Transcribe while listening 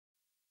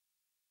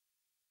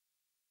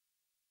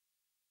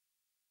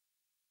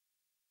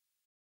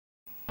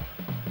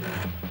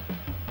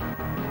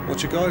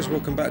What's up guys,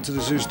 welcome back to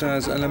the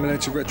Zeusdaz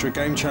Unemulated Retro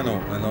Game Channel,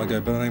 and I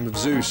go by the name of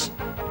Zeus.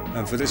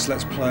 And for this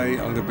Let's Play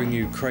I'm going to bring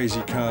you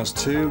Crazy Cars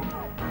 2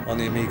 on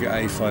the Amiga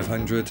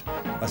A500.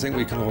 I think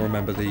we can all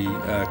remember the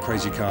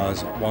Crazy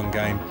Cars 1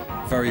 game,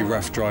 very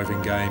rough driving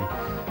game,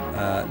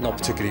 not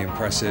particularly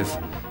impressive.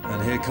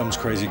 And here comes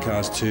Crazy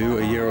Cars 2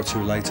 a year or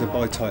two later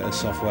by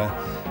Titus Software.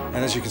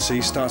 And as you can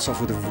see, starts off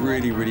with a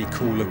really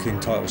cool looking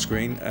title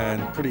screen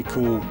and pretty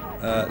cool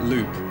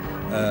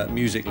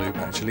music loop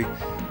actually.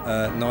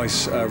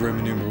 Nice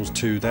Roman numerals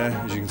 2 there,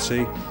 as you can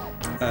see.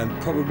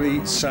 And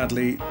probably,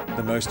 sadly,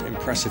 the most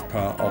impressive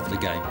part of the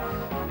game.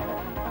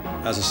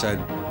 As I said,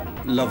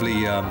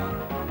 lovely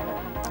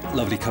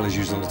colours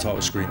used on the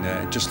title screen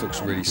there. It just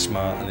looks really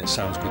smart and it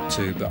sounds good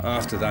too. But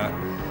after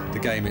that, the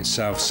game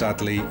itself,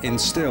 sadly, in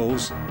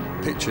stills,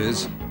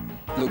 pictures,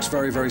 looks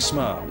very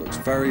smart. Looks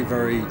very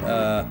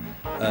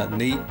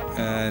neat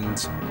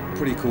and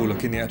pretty cool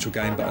looking, the actual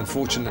game. But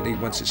unfortunately,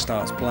 once it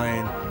starts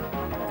playing,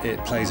 it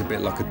plays a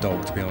bit like a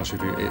dog, to be honest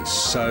with you. It's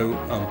so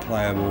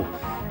unplayable.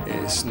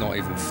 It's not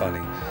even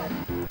funny.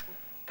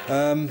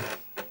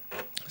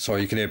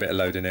 Sorry, you can hear a bit of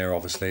loading here,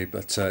 obviously,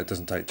 but it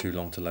doesn't take too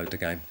long to load the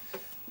game.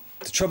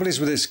 The trouble is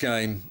with this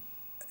game,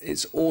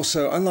 it's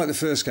also, unlike the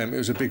first game, it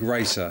was a big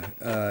racer.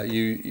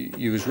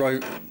 You was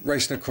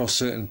racing across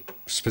certain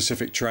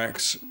specific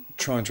tracks,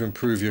 trying to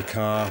improve your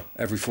car.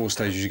 Every 4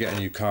 stages you get a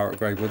new car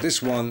upgrade. Well,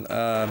 this one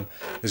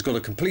has got a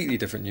completely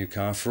different new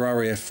car,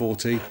 Ferrari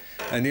F40,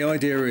 and the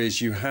idea is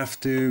you have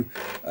to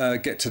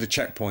get to the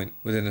checkpoint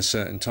within a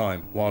certain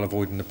time while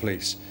avoiding the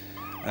police.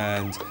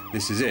 And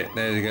this is it.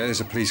 There you go,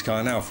 there's a police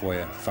car now for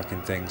you,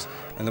 fucking things.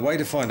 And the way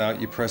to find out,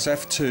 you press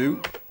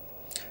F2,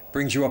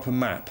 brings you up a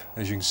map,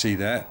 as you can see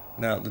there.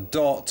 Now the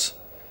dot,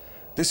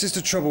 this is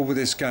the trouble with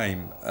this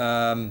game.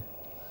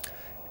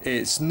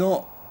 It's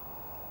not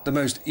the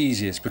most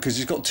easiest because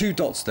it's got 2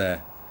 dots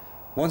there.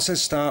 One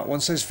says start, one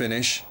says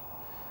finish.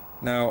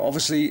 Now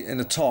obviously in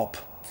the top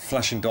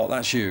flashing dot,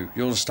 that's you're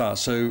the start,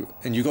 so,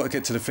 and you've got to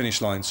get to the finish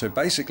line. So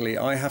basically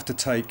I have to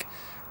take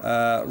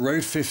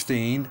road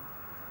 15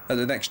 at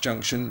the next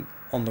junction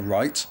on the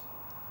right,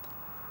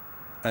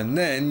 and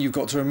then you've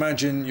got to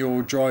imagine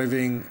you're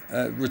driving,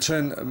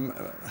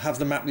 have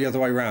the map the other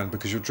way around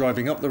because you're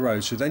driving up the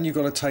road. So then you've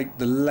got to take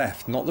the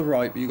left, not the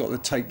right, but you've got to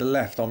take the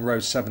left on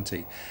road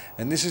 70.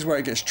 And this is where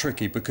it gets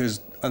tricky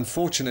because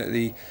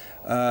unfortunately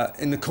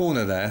in the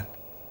corner there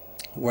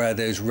where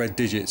those red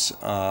digits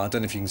are, I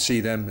don't know if you can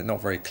see them, they're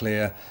not very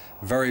clear,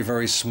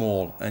 very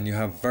small, and you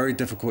have very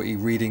difficulty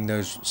reading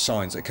those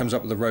signs. It comes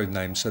up with the road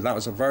name, so that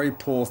was a very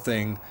poor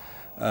thing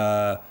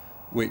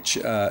which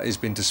has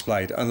been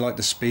displayed. Unlike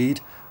the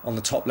speed on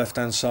the top left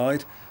hand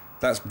side,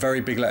 that's very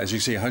big letters. You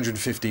see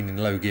 115 in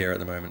low gear at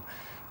the moment.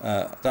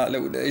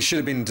 It should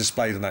have been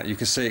displayed on that. You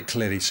can see it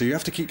clearly, so you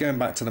have to keep going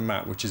back to the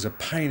map, which is a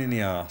pain in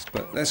the arse.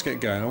 But let's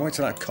get going. I'll wait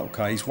till that cop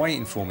car, he's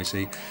waiting for me,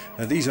 see.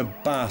 Now these are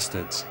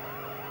bastards.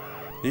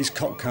 These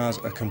cop cars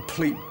are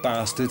complete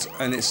bastards,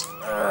 and it's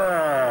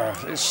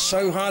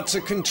so hard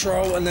to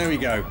control. And there we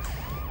go,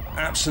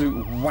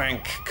 absolute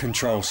wank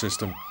control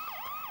system.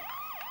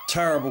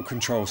 Terrible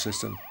control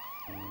system.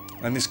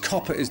 And this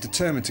copper is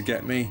determined to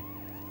get me.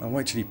 I'll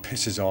wait till he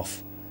pisses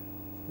off.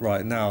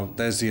 Right, now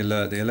there's the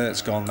alert. The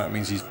alert's gone, that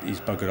means he's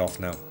buggered off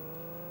now.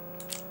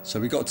 So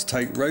we got to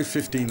take road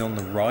 15 on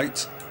the right,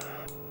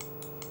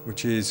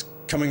 which is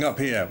coming up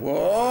here.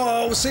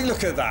 Whoa, see,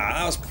 look at that.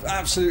 That was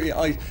absolutely,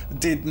 I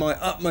did my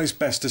utmost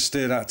best to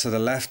steer that to the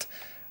left,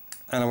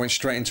 and I went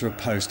straight into a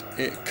post.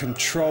 It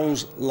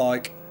controls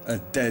like a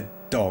dead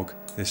dog,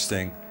 this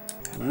thing.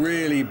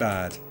 Really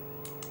bad.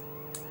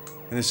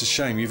 And it's a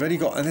shame, you've only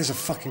got, and there's a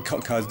fucking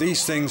cop car,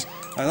 these things,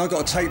 and I've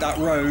got to take that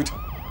road.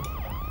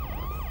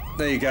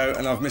 There you go,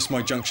 and I've missed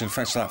my junction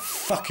thanks to that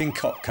fucking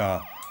cop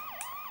car.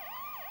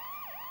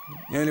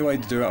 The only way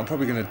to do it, I'm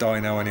probably going to die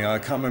now anyhow. I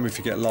can't remember if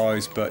you get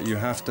lives, but you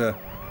have to,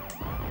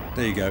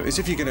 there you go. It's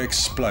if you're going to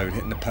explode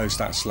hitting the post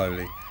that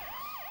slowly.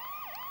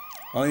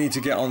 I need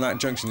to get on that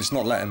junction, it's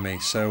not letting me,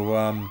 so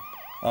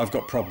I've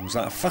got problems.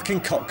 That fucking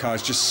cop car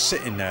is just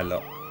sitting there,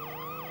 look.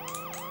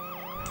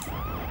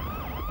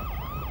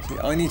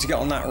 I need to get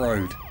on that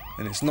road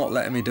and it's not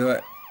letting me do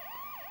it.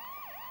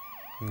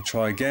 I'm going to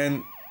try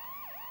again.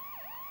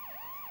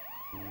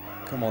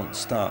 Come on,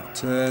 start,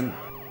 turn.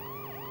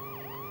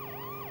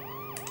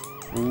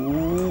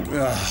 Ooh,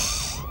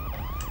 ugh.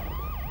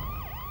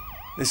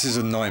 This is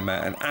a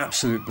nightmare, an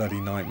absolute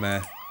bloody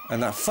nightmare.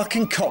 And that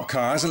fucking cop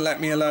car hasn't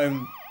let me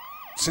alone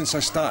since I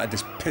started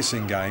this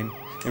pissing game.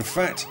 In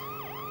fact,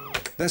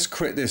 let's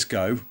quit this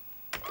go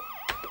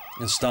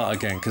and start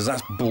again, because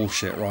that's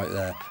bullshit right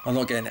there. I'm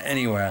not getting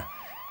anywhere.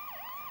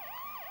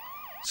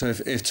 So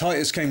if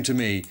Titus came to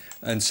me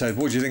and said,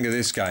 what do you think of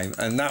this game?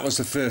 And that was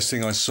the first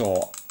thing I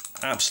saw,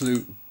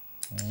 absolute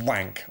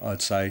wank,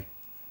 I'd say.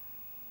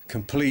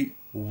 Complete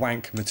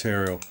wank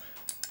material.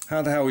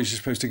 How the hell are you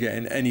supposed to get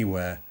in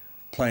anywhere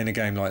playing a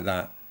game like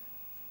that?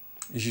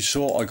 As you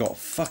saw, I got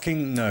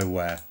fucking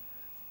nowhere.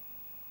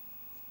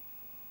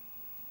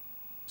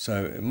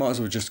 So I might as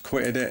well just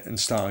quitted it and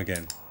start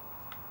again.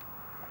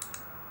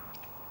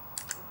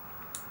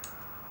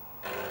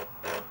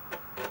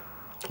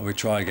 We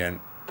try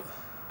again.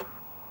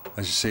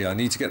 As you see, I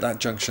need to get that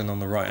junction on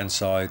the right hand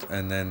side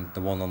and then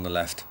the one on the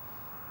left.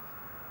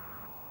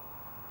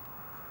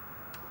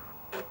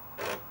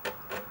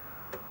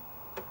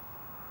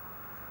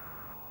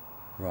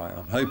 Right,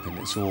 I'm hoping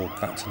it's all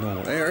back to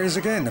normal. There it is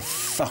again, the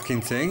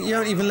fucking thing. You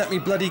don't even let me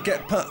bloody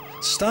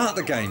start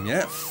the game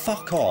yet.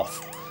 Fuck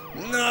off.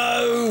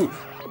 No!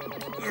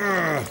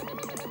 Ugh.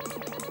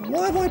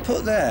 What have I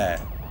put there?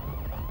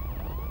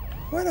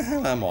 Where the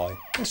hell am I?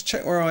 Let's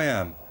check where I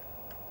am.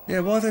 Yeah,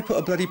 why have they put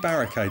a bloody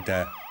barricade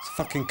there? It's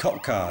fucking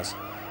cop cars.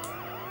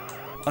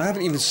 I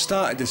haven't even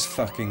started this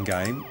fucking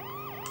game,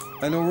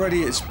 and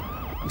already it's...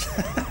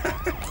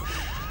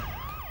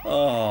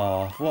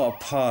 Oh, what a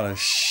pile of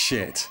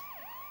shit.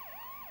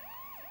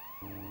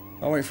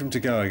 I'll wait for him to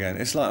go again.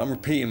 It's like I'm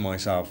repeating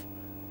myself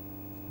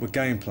with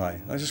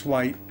gameplay. I just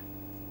wait,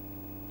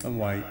 and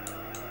wait,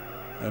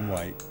 and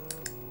wait.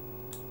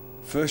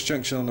 First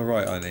junction on the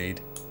right I need,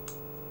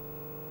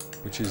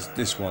 which is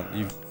this one.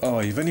 You've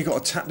only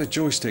got to tap the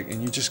joystick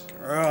and you just...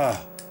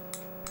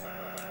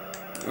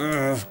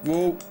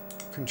 Whoa,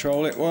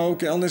 control it. Whoa,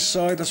 get on this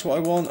side. That's what I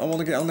want. I want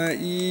to get on there.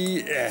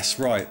 Yes,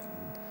 right.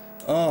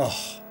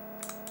 Oh,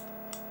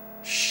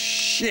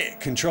 shit,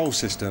 control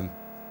system.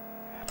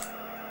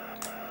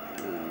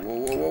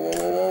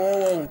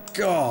 Whoa,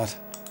 God.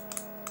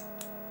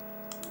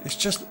 It's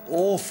just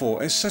awful.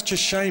 It's such a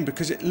shame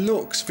because it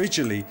looks,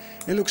 visually,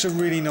 it looks a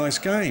really nice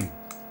game.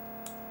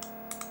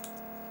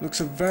 Looks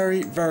a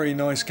very, very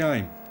nice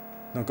game.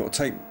 And I've got to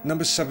take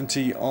number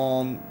 70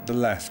 on the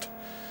left.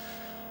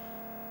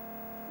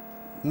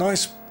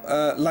 Nice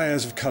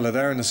layers of colour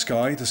there in the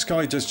sky. The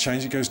sky does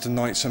change. It goes to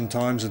night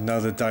sometimes,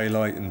 another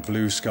daylight and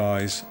blue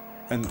skies.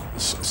 And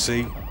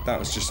see, that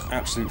was just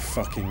absolute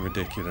fucking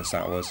ridiculous,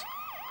 that was.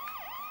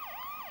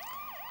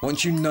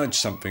 Once you nudge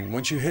something,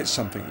 once you hit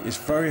something, it's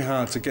very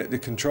hard to get the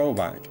control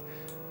back.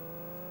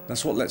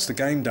 That's what lets the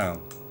game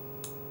down.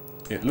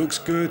 It looks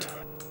good.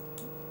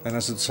 And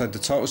as I said, the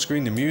title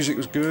screen, the music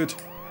was good.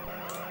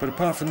 But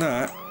apart from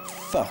that,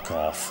 fuck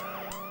off.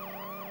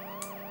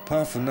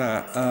 Apart from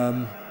that,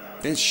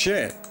 it's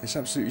shit. It's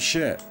absolutely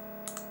shit.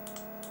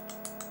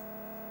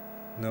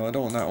 No, I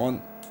don't want that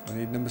one. I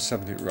need number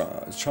 70. Right,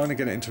 I was trying to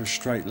get it into a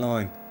straight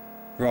line.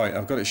 Right,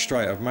 I've got it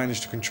straight. I've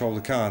managed to control the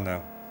car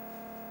now.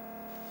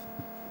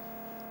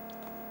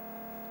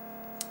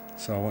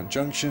 So I want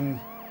junction...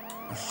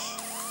 Oh,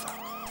 fuck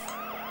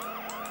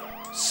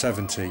off.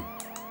 70.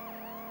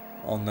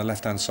 On the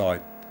left hand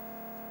side.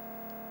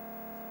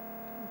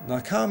 Now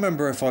I can't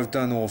remember if I've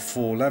done all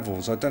 4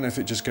 levels. I don't know if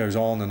it just goes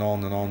on and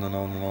on and on and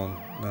on and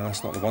on. No,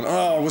 that's not the one.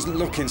 Oh, I wasn't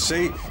looking.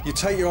 See, you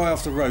take your eye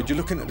off the road, you're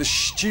looking at the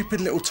stupid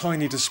little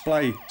tiny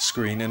display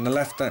screen in the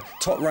left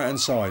top right hand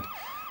side,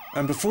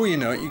 and before you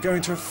know it, you go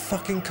into a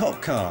fucking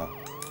cop car.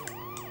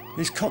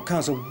 These cop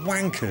cars are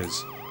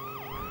wankers.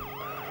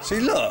 See,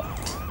 look,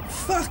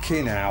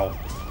 fucking hell,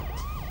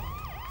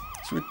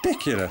 it's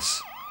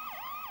ridiculous.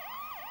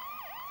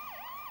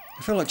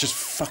 I feel like just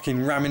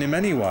fucking ramming him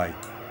anyway.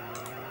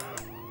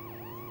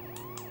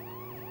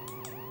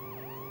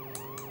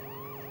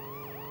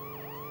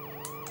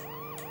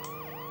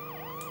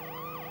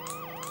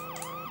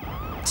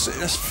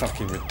 That's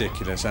fucking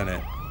ridiculous, isn't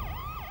it?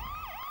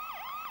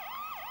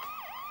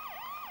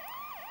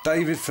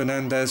 David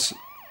Fernandez,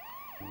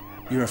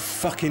 you're a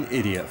fucking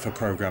idiot for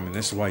programming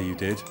this the way you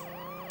did.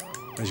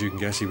 As you can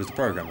guess, he was the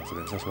programmer for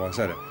this, that's why I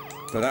said it.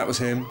 But that was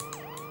him.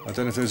 I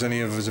don't know if there's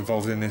any of us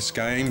involved in this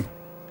game.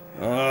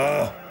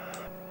 But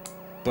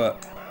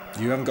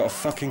you haven't got a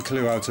fucking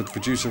clue how to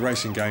produce a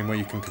racing game where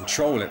you can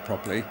control it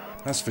properly.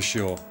 That's for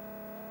sure.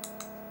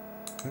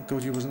 Thank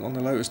God you wasn't on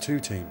the Lotus 2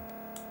 team.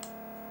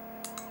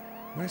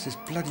 Where's this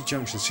bloody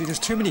junction? See, there's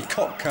too many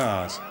cop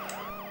cars.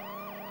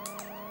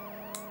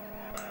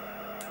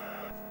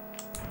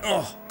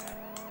 Oh!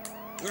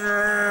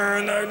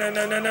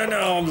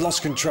 No, I've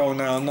lost control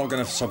now. I'm not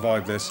going to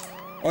survive this.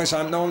 Oh,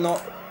 Sam, no, I'm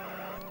not.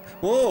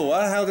 Whoa,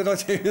 how did I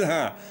do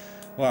that?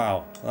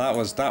 Wow, that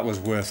was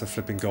worth a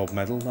flipping gold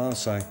medal, I'll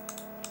say.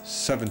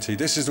 70,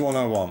 this is the one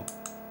I want.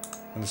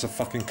 And there's a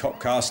fucking cop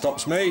car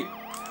stops me.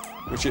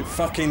 Which it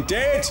fucking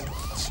did!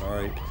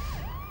 Sorry.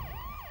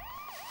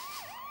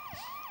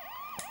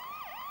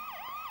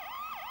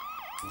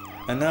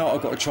 And now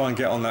I've got to try and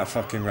get on that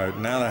fucking road.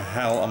 Now the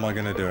hell am I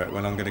going to do it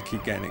when I'm going to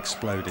keep getting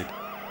exploded?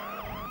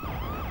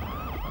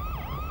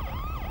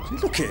 See,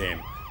 look at him.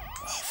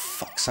 Oh,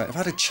 fuck's sake. If I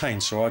had a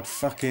chainsaw, I'd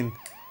fucking...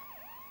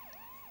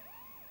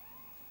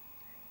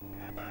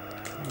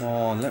 Come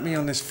on, let me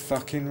on this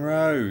fucking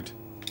road.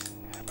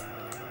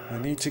 I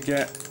need to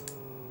get...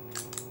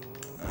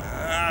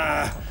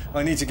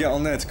 I need to get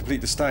on there to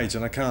complete the stage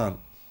and I can't.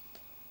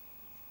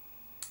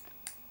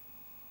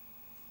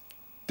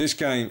 This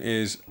game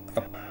is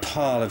a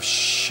pile of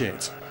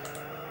shit.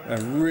 It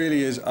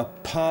really is a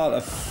pile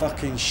of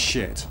fucking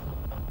shit.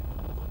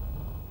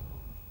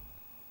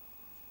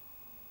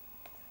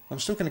 I'm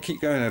still going to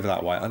keep going over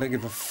that way. I don't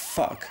give a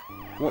fuck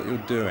what you're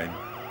doing.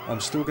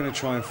 I'm still going to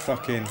try and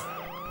fucking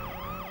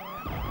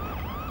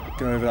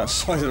go over that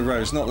side of the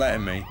road. It's not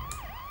letting me.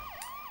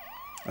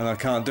 And I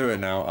can't do it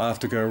now. I have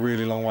to go a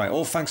really long way.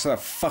 All thanks to that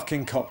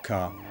fucking cop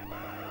car.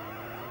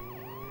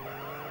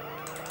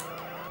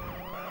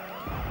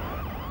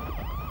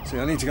 See,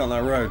 I need to get on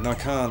that road and I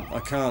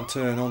can't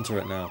turn onto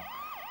it now.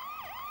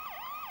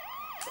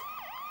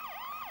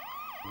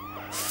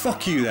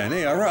 Fuck you then,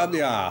 here, right up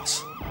the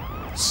arse.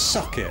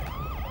 Suck it.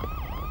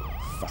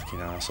 Fucking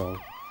arsehole.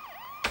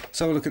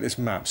 So look at this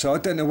map. So I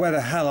don't know where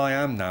the hell I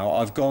am now.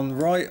 I've gone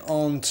right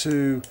on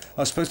to...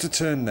 I was supposed to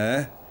turn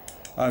there.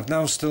 I've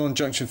now still on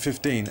junction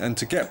 15. And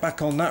to get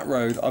back on that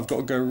road, I've got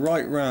to go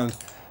right round.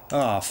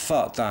 Ah,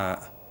 fuck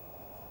that.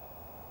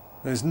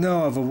 There's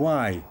no other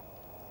way.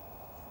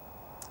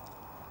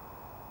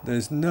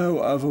 There's no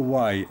other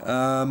way.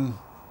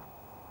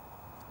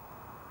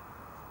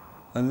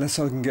 Unless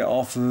I can get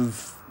off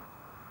of...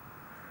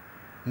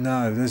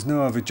 No, there's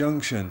no other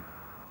junction.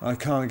 I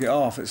can't get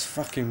off. It's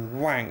fucking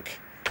wank.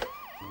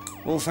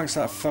 All thanks to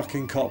that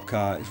fucking cop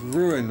car. It's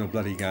ruined the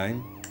bloody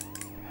game.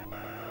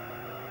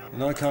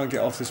 And I can't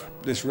get off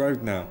this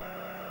road now.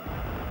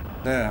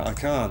 There, I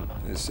can't.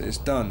 It's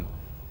done.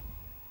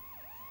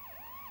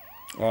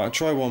 Alright, I'll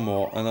try one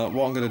more. And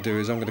what I'm going to do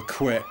is I'm going to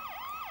quit.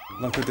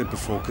 Like I did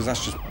before, because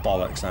that's just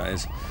bollocks, that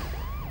is.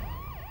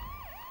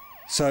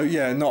 So,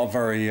 yeah, not a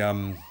very... I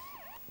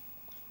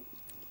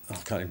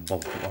can't even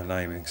bother put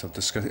my name in because I've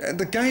discussed it.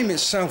 The game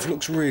itself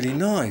looks really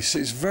nice.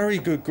 It's very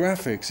good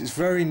graphics. It's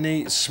very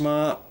neat,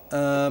 smart.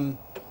 Some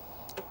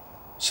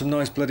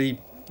nice bloody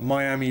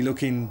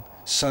Miami-looking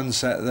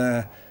sunset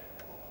there,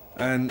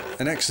 and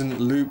an excellent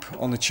loop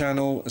on the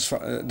channel. As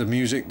far the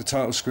music, the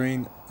title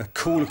screen, a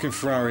cool-looking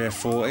Ferrari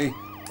F40.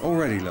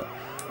 Already look.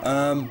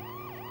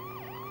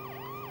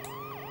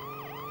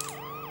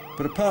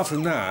 But apart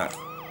from that,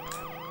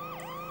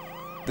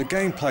 the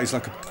game plays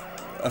like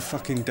a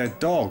fucking dead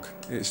dog.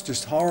 It's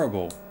just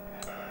horrible.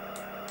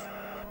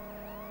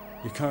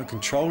 You can't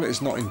control it.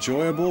 It's not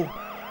enjoyable.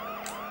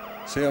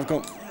 See, I've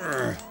got...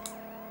 Come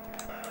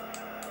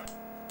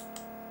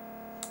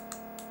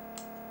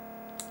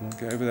on,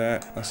 get over there.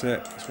 That's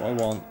it. That's what I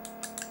want.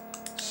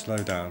 Slow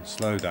down.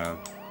 Slow down.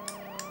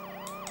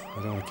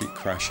 I don't want to keep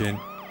crashing.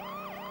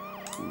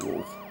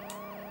 Whoa.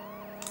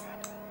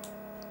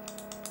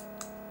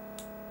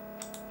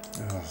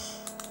 Oh,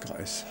 God,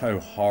 it's so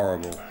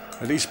horrible.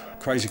 At least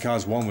Crazy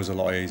Cars 1 was a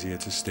lot easier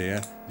to steer.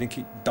 You didn't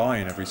keep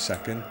dying every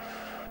second.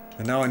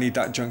 And now I need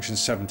that junction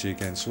 70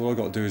 again, so all I've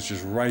got to do is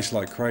just race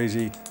like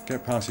crazy,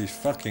 get past these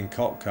fucking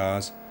cop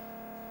cars.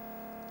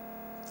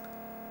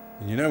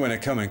 And you know when they're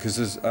coming, because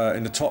there's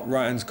in the top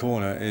right hand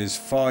corner is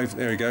 5,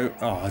 there we go.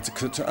 Oh, that's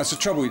the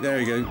trouble, there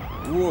you go.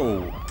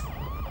 Whoa.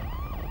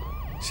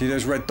 See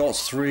those red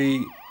dots,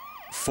 3,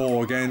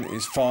 4 again,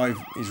 it's 5,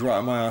 he's right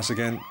at my ass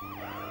again.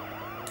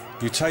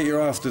 You take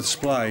your eye off the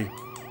display,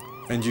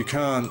 and you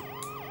can't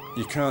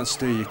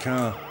steer your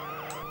car.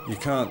 You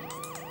can't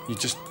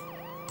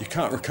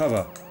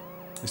recover.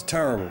 It's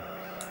terrible.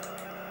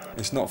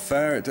 It's not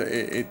fair.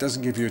 It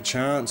doesn't give you a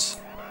chance.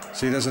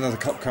 See, there's another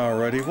cop car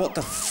already. What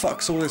the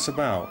fuck's all this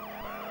about?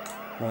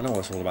 Well, I know what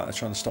it's all about. They're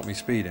trying to stop me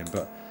speeding,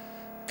 but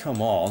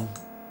come on.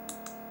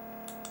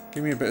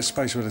 Give me a bit of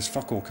space where there's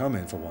fuck all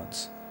coming for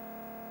once.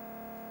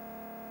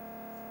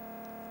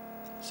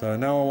 So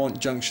now I want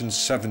junction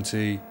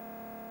 70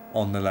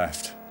 on the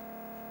left.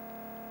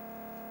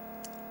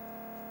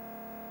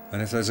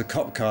 And if there's a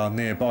cop car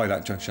nearby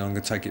that junction, I'm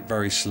going to take it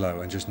very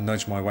slow and just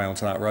nudge my way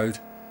onto that road.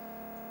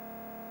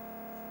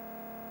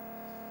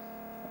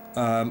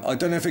 I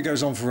don't know if it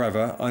goes on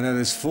forever. I know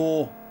there's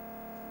 4.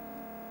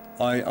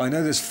 I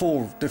know there's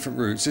 4 different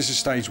routes. This is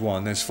stage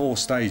 1. There's 4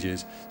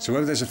 stages. So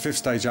whether there's a 5th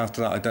stage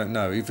after that, I don't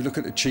know. If you look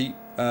at the cheat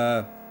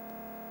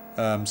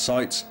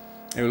sites,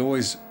 it will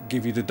always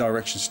give you the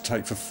directions to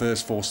take for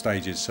first 4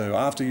 stages. So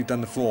after you've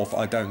done the 4th,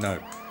 I don't know.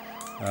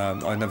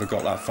 I never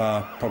got that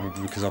far,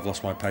 probably because I've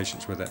lost my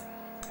patience with it.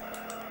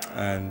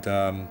 And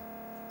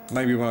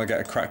maybe when I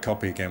get a cracked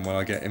copy again, when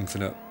I get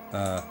infinite,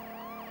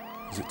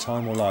 is it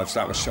time or lives?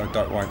 That was so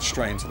I went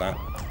straight into that.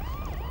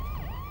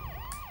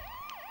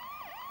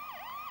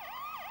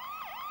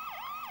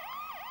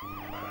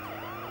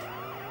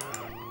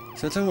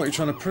 So I don't know what you're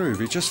trying to prove.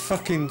 He just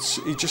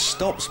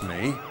stops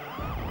me.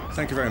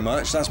 Thank you very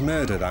much. That's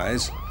murder, that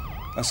is.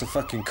 That's a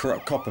fucking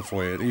corrupt copper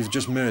for you. You've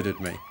just murdered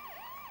me.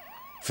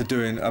 For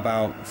doing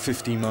about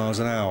 50 miles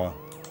an hour.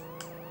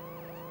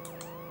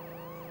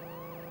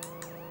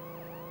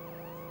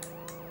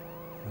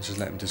 I'll just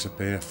let him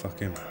disappear, fuck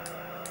him.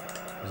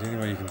 The only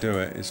way you can do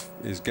it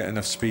is get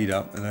enough speed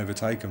up and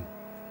overtake him.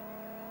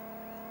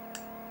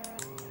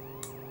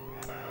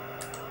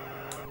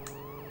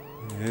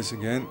 There he is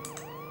again.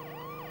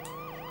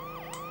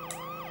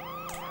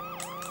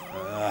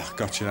 Ah,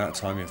 got you that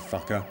time, you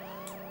fucker.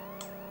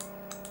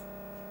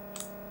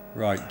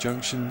 Right,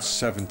 junction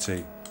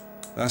 70.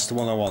 That's the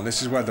one I want.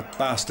 This is where the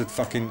bastard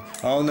fucking...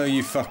 Oh no,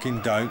 you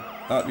fucking don't.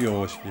 Up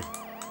yours. You...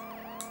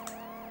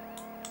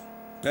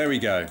 There we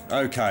go.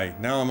 Okay,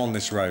 now I'm on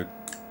this road.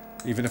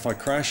 Even if I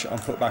crash, I'm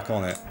put back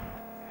on it.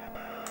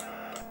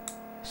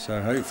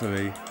 So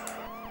hopefully...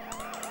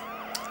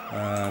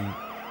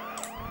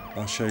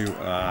 I'll show you.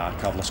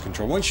 I've lost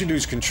control. Once you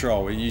lose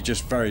control,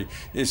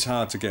 it's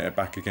hard to get it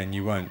back again.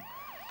 You won't.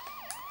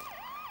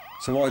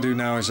 So what I do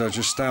now is I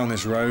just stay on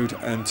this road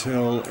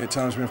until it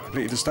tells me I've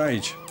completed the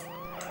stage.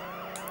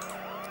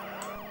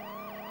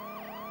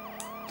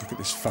 Look at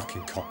this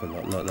fucking copper.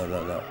 Look.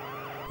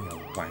 You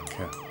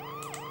wanker.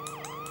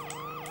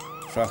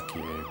 Fuck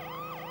you.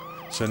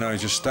 So now I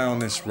just stay on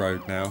this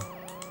road now.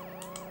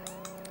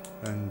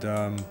 And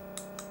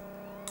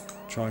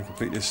try and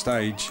complete this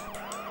stage.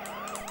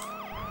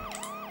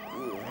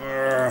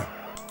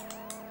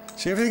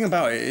 See, everything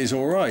about it is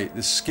alright.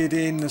 The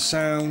skidding, the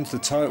sound, the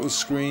title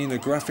screen, the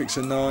graphics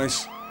are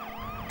nice.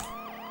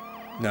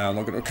 No, I'm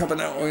not going to recover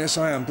now. Oh yes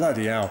I am,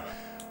 bloody hell.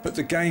 But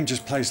the game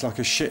just plays like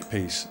a shit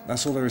piece.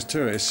 That's all there is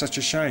to it. It's such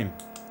a shame.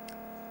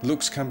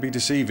 Looks can be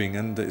deceiving,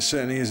 and it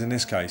certainly is in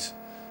this case.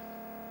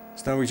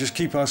 So now we just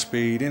keep our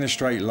speed in a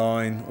straight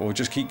line, or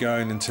just keep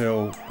going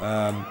until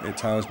it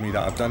tells me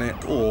that I've done it,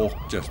 or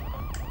just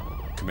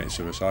commit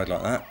suicide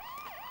like that.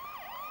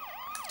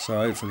 So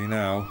hopefully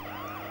now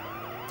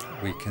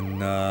we can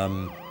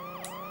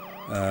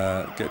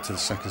get to the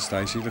second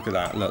stage. See, look at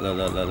that. Look,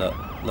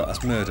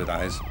 that's murder,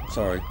 that is.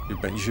 Sorry.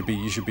 You should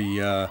be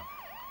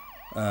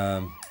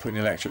putting the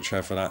electric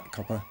chair for that,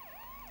 copper.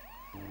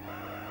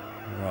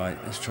 Right,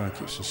 let's try and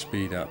keep some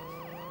speed up.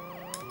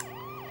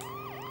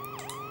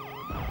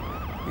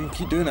 You can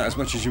keep doing that as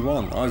much as you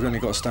want. I've only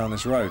got to stay on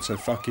this road, so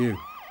fuck you.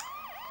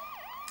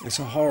 It's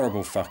a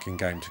horrible fucking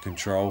game to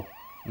control.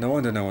 No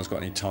wonder no one's got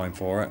any time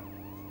for it.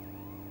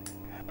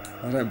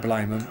 I don't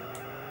blame them.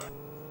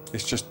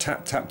 It's just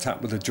tap, tap,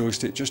 tap with the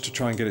joystick just to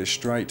try and get it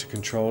straight to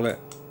control it.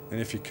 And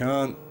if you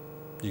can't,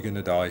 you're going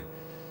to die.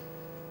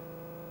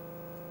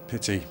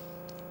 Pity.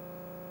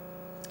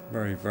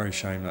 Very, very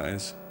shame that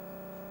is.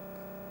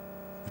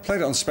 I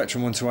played it on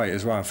Spectrum 128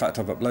 as well. In fact,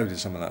 I've uploaded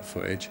some of that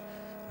footage.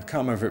 I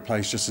can't remember if it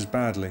plays just as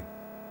badly.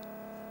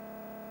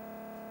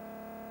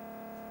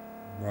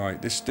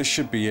 Right, this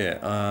should be it.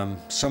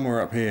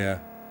 Somewhere up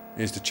here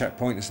is the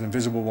checkpoint. It's an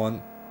invisible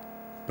one.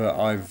 But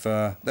I've...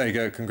 there you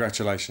go,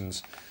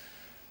 congratulations.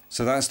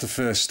 So that's the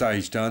first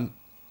stage done.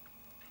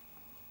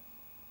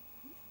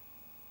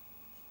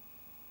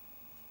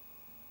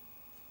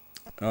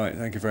 Alright,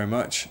 thank you very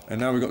much. And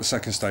now we've got the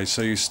second stage.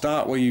 So you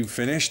start where you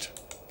finished,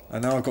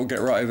 and now I've got to get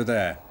right over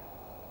there.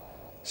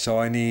 So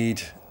I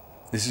need...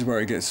 This is where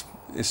it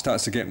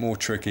starts to get more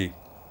tricky.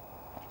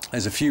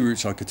 There's a few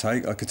routes I could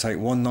take. I could take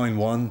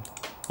 191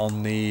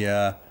 on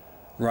the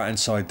right hand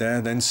side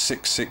there, then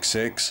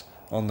 666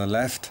 on the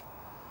left.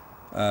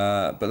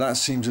 But that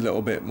seems a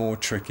little bit more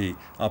tricky.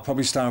 I'll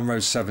probably stay on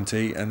road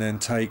 70 and then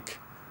take...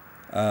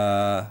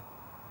 yeah,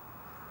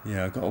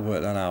 I've got to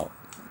work that out.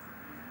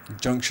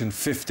 Junction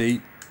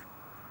 50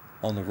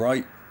 on the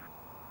right,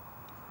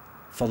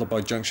 followed by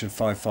junction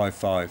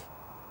 550,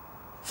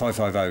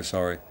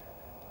 sorry.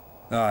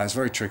 It's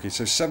very tricky.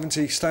 So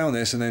 70, stay on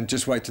this, and then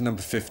just wait to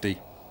number 50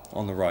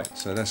 on the right.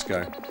 So let's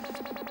go.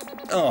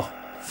 Oh,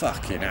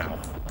 fucking hell.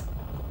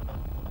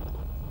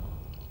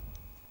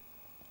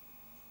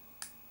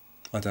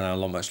 I don't know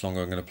how much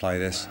longer I'm going to play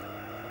this.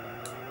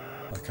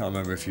 I can't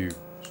remember if you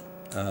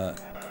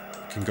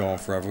can go on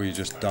forever or you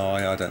just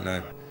die. I don't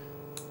know.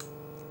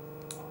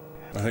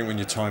 I think when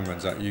your time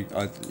runs out, you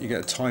get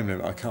a time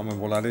limit. I can't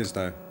remember what that is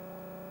though,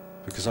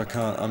 because I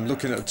can't. I'm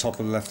looking at the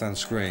top of the left-hand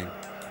screen,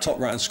 top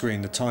right-hand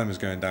screen. The timer's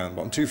going down,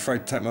 but I'm too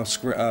afraid to take my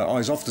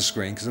eyes off the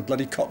screen because a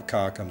bloody cop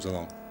car comes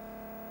along.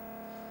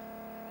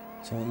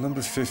 So on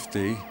number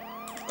 50.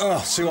 Oh,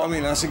 see what I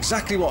mean? That's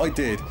exactly what I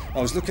did.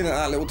 I was looking at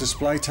that little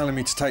display telling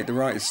me to take the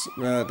right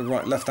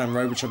left-hand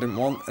road, which I didn't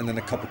want, and then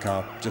a copper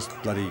car just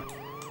bloody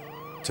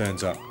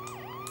turns up.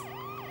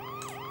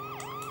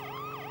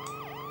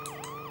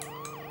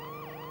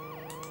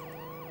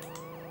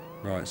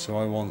 Right, so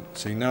I want...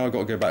 See, now I've got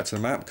to go back to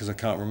the map because I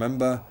can't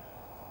remember.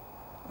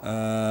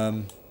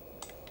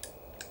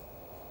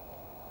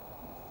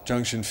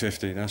 Junction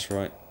 50, that's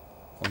right.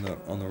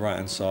 On the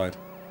right-hand side.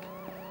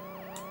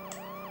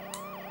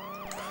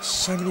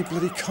 So many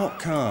bloody cop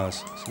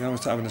cars. So now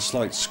it's having a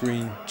slight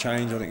screen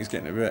change. I think it's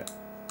getting a bit...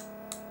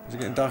 Is it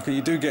getting darker?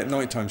 You do get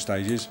nighttime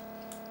stages.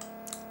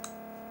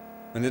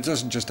 And it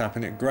doesn't just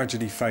happen, it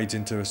gradually fades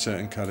into a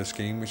certain colour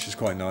scheme, which is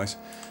quite nice.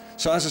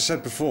 So as I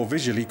said before,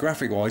 visually,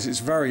 graphic-wise, it's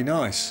very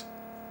nice.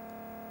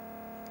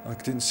 I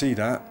didn't see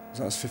that.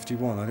 That was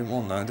 51. I didn't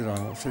want that, did I? I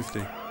want 50.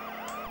 And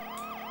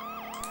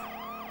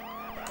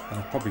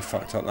I probably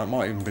fucked up. That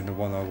might even been the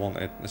one I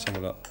wanted. Let's have a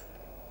look.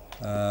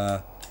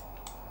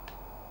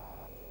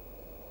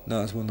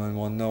 No, it's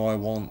 191. No, I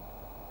want...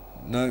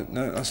 No,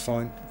 that's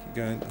fine. Keep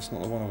going. That's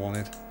not the one I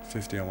wanted.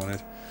 50 I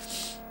wanted.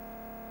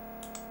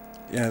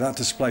 Yeah, that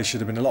display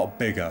should have been a lot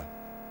bigger.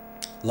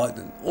 Like,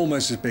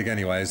 almost as big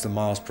anyway as the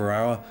miles per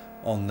hour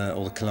on the,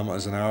 or the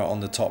kilometers an hour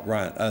on the top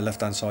right,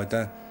 left-hand side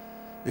there.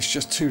 It's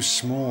just too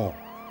small.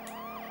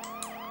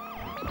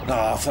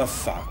 Oh, for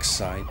fuck's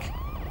sake.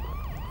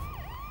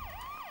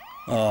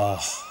 Oh,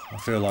 I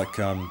feel like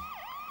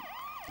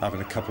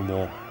having a couple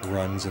more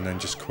runs and then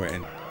just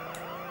quitting.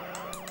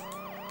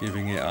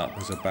 Giving it up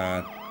is a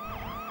bad...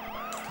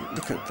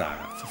 Look at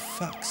that, for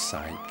fuck's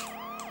sake.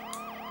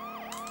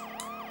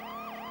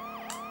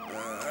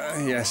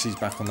 Yes, he's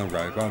back on the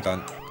road. Well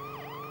done.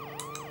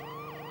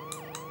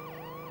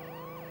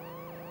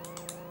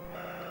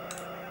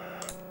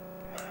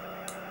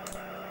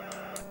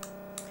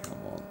 Come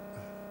on.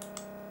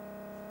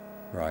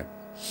 Right.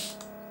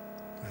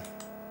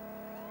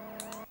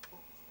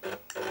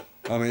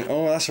 I mean,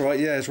 oh, that's right.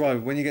 Yeah, it's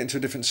right. When you get into a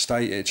different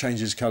state, it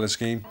changes colour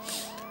scheme.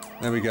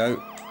 There we go.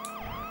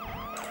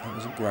 That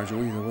wasn't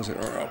gradual either, was it?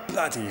 Oh,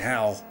 bloody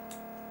hell.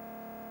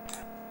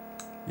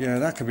 Yeah,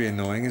 that could be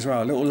annoying as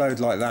well. A little load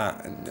like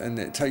that, and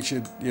it takes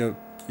you, you're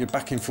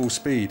back in full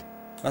speed.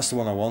 That's the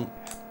one I want.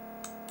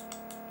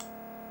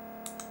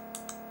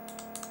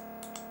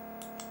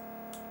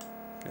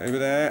 Get over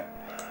there.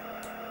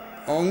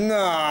 Oh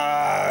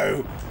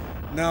no!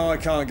 No, I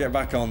can't get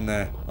back on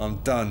there. I'm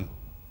done.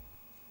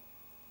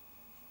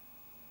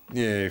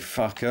 You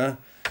fucker.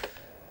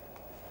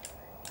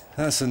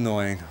 That's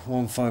annoying.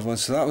 151.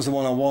 So that was the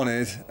one I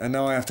wanted, and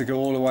now I have to go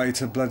all the way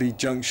to bloody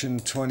junction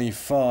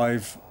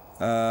 25,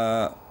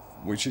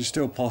 which is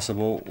still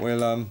possible.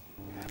 We'll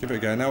give it a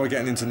go. Now we're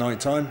getting into night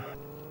time.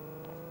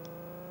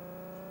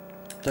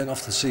 Don't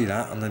often see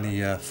that on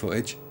any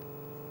footage.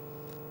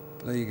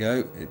 But there you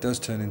go. It does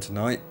turn into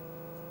night.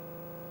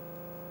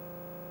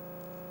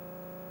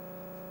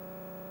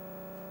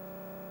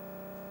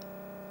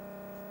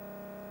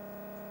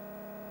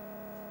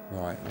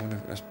 Right.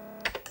 Let's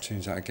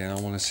change that again. I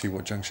want to see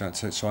what junction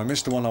that's at. So I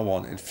missed the one I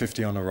wanted,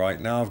 50 on the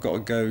right. Now I've got to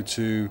go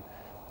to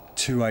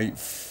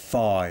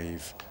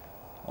 285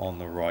 on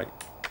the right.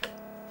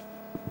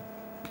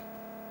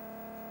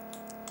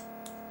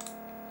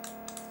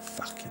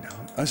 Fucking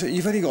hell.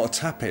 You've only got to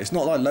tap it. It's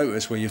not like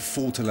Lotus where you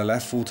fall to the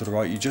left, fall to the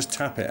right. You just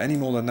tap it. Any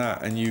more than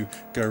that and you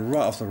go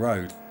right off the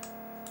road.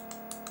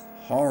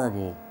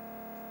 Horrible.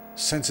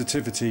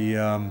 Sensitivity.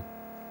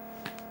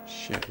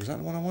 Shit, was that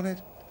the one I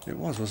wanted? It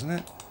was, wasn't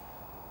it?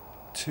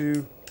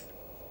 2.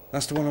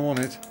 That's the one I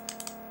wanted.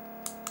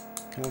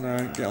 Come on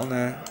now, get on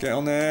there, get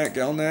on there,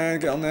 get on there,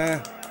 get on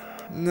there.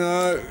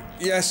 No,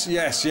 yes,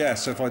 yes,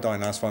 yes. So if I die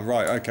now, that's fine.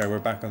 Right, okay, we're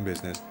back on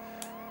business.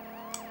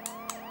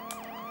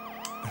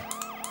 Oh,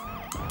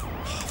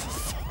 for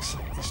fuck's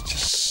sake, it's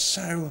just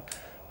so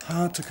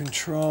hard to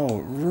control.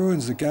 It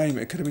ruins the game.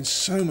 It could have been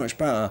so much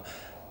better.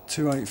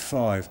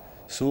 285.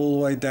 So all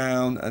the way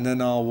down, and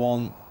then I'll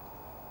want,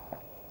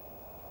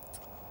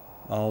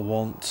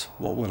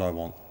 what will I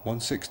want?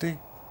 160?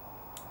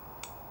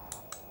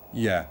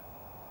 Yeah.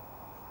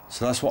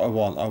 So that's what I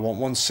want. I want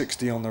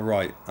 160 on the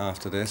right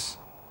after this.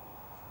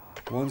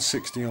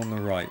 160 on the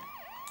right.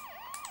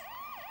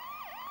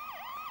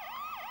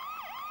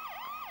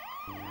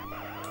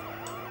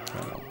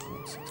 Come on,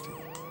 160.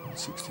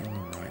 160 on the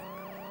right.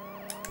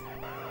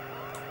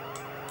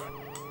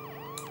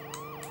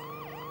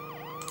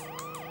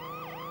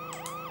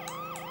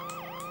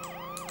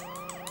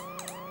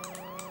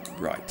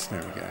 Right,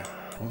 there we go.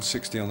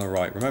 160 on the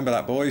right. Remember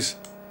that, boys?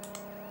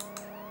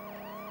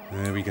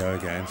 There we go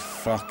again.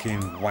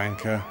 Fucking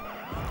wanker.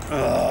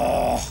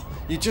 Oh,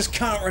 you just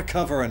can't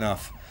recover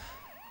enough.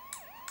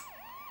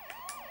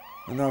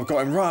 And now I've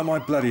got him right on my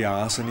bloody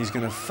ass and he's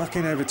going to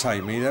fucking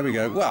overtake me. There we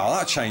go. Well,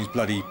 that changed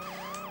bloody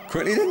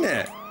quickly, didn't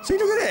it? See,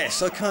 look at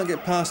this. I can't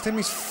get past him.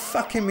 He's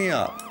fucking me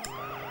up.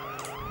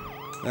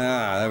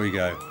 Ah, there we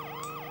go.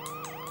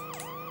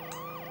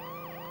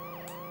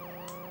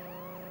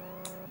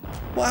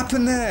 What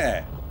happened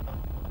there?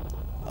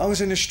 I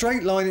was in a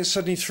straight line and it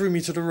suddenly threw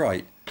me to the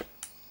right.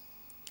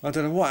 I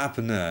don't know what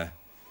happened there.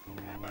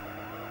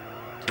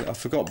 I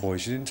forgot,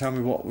 boys. You didn't tell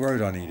me what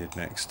road I needed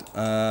next.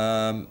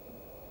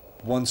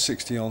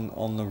 160 on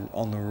the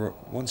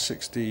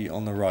 160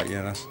 on the right.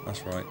 Yeah,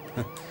 that's right.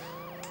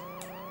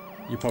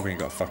 You probably ain't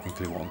got a fucking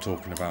clue what I'm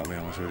talking about, to be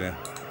honest with you.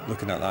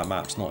 Looking at that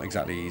map's not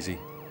exactly easy.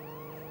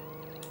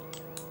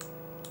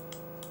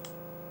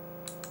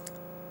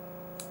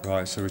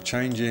 Right, so we're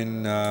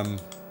changing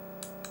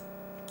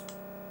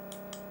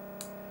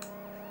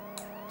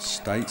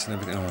states and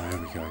everything. Oh, here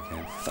we go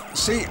again.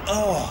 See,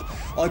 oh,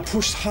 I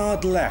pushed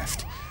hard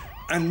left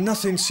and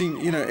nothing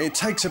seemed, you know, it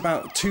takes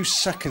about 2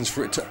 seconds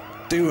for it to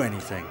do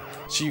anything.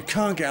 So you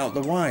can't get out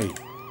the way.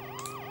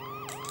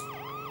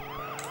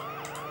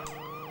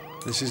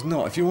 This is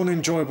not, if you want an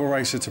enjoyable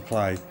racer to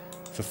play,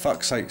 for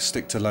fuck's sake,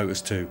 stick to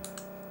Lotus 2.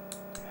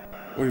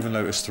 Or even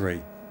Lotus 3.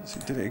 So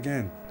it did it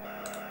again.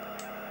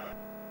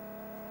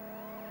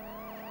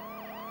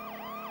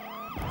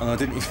 And I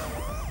didn't even...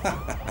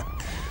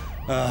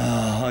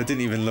 oh, I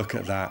didn't even look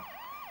at that.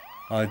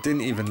 I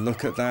didn't even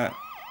look at that.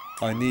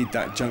 I need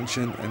that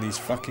junction and these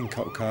fucking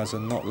cop cars are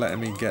not letting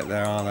me get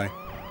there, are they?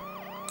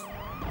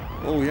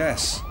 Oh,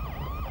 yes.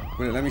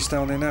 Will it let me stay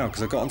on there now?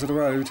 Because I got onto the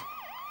road.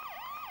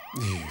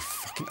 You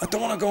fucking... I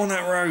don't want to go on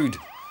that road.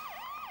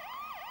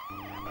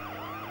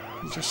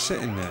 You're just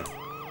sitting there.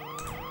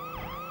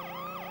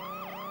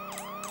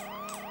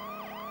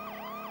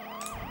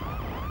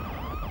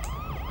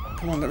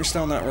 Come on, let me stay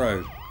on that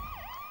road.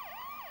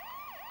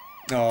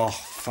 Oh,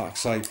 fuck's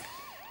sake.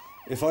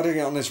 If I don't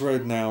get on this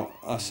road now,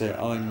 that's it.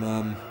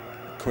 I'm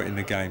quitting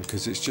the game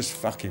because it's just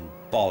fucking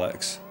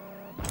bollocks.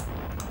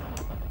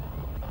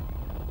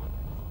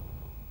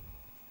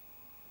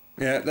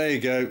 Yeah, there you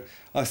go.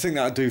 I think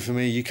that'll do for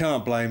me. You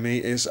can't blame me.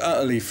 It's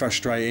utterly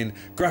frustrating.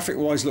 Graphic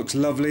wise looks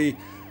lovely.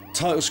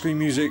 Title screen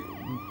music,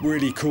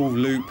 really cool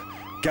loop.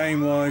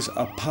 Game wise,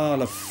 a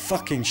pile of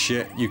fucking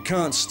shit. You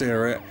can't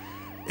steer it.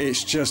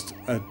 It's just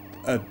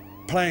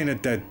playing a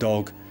dead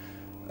dog.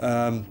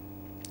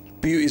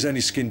 Beauty is only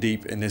skin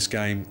deep in this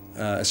game,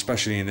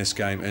 especially in this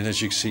game, and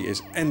as you can see,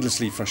 it's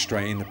endlessly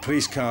frustrating. The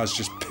police cars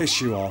just piss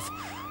you off,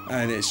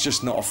 and it's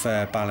just not a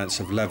fair balance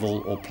of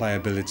level or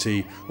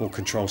playability or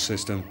control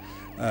system.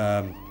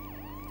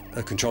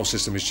 The control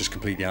system is just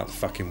completely out the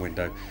fucking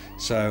window.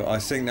 So I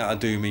think that'll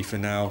do me for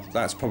now.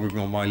 That's probably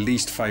one of my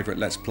least favourite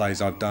Let's Plays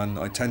I've done.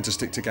 I tend to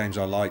stick to games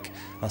I like.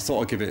 I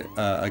thought I'd give it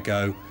a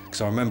go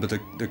because I remember the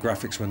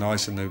graphics were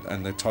nice and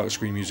the title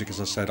screen music,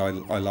 as I said, I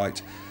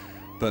liked.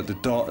 But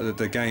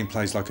the game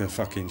plays like a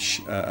fucking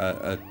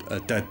a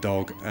dead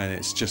dog, and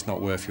it's just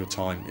not worth your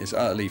time. It's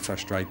utterly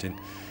frustrating.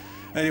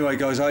 Anyway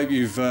guys, I hope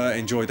you've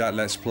enjoyed that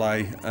Let's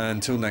Play.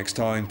 Until next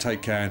time,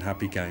 take care and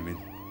happy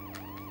gaming.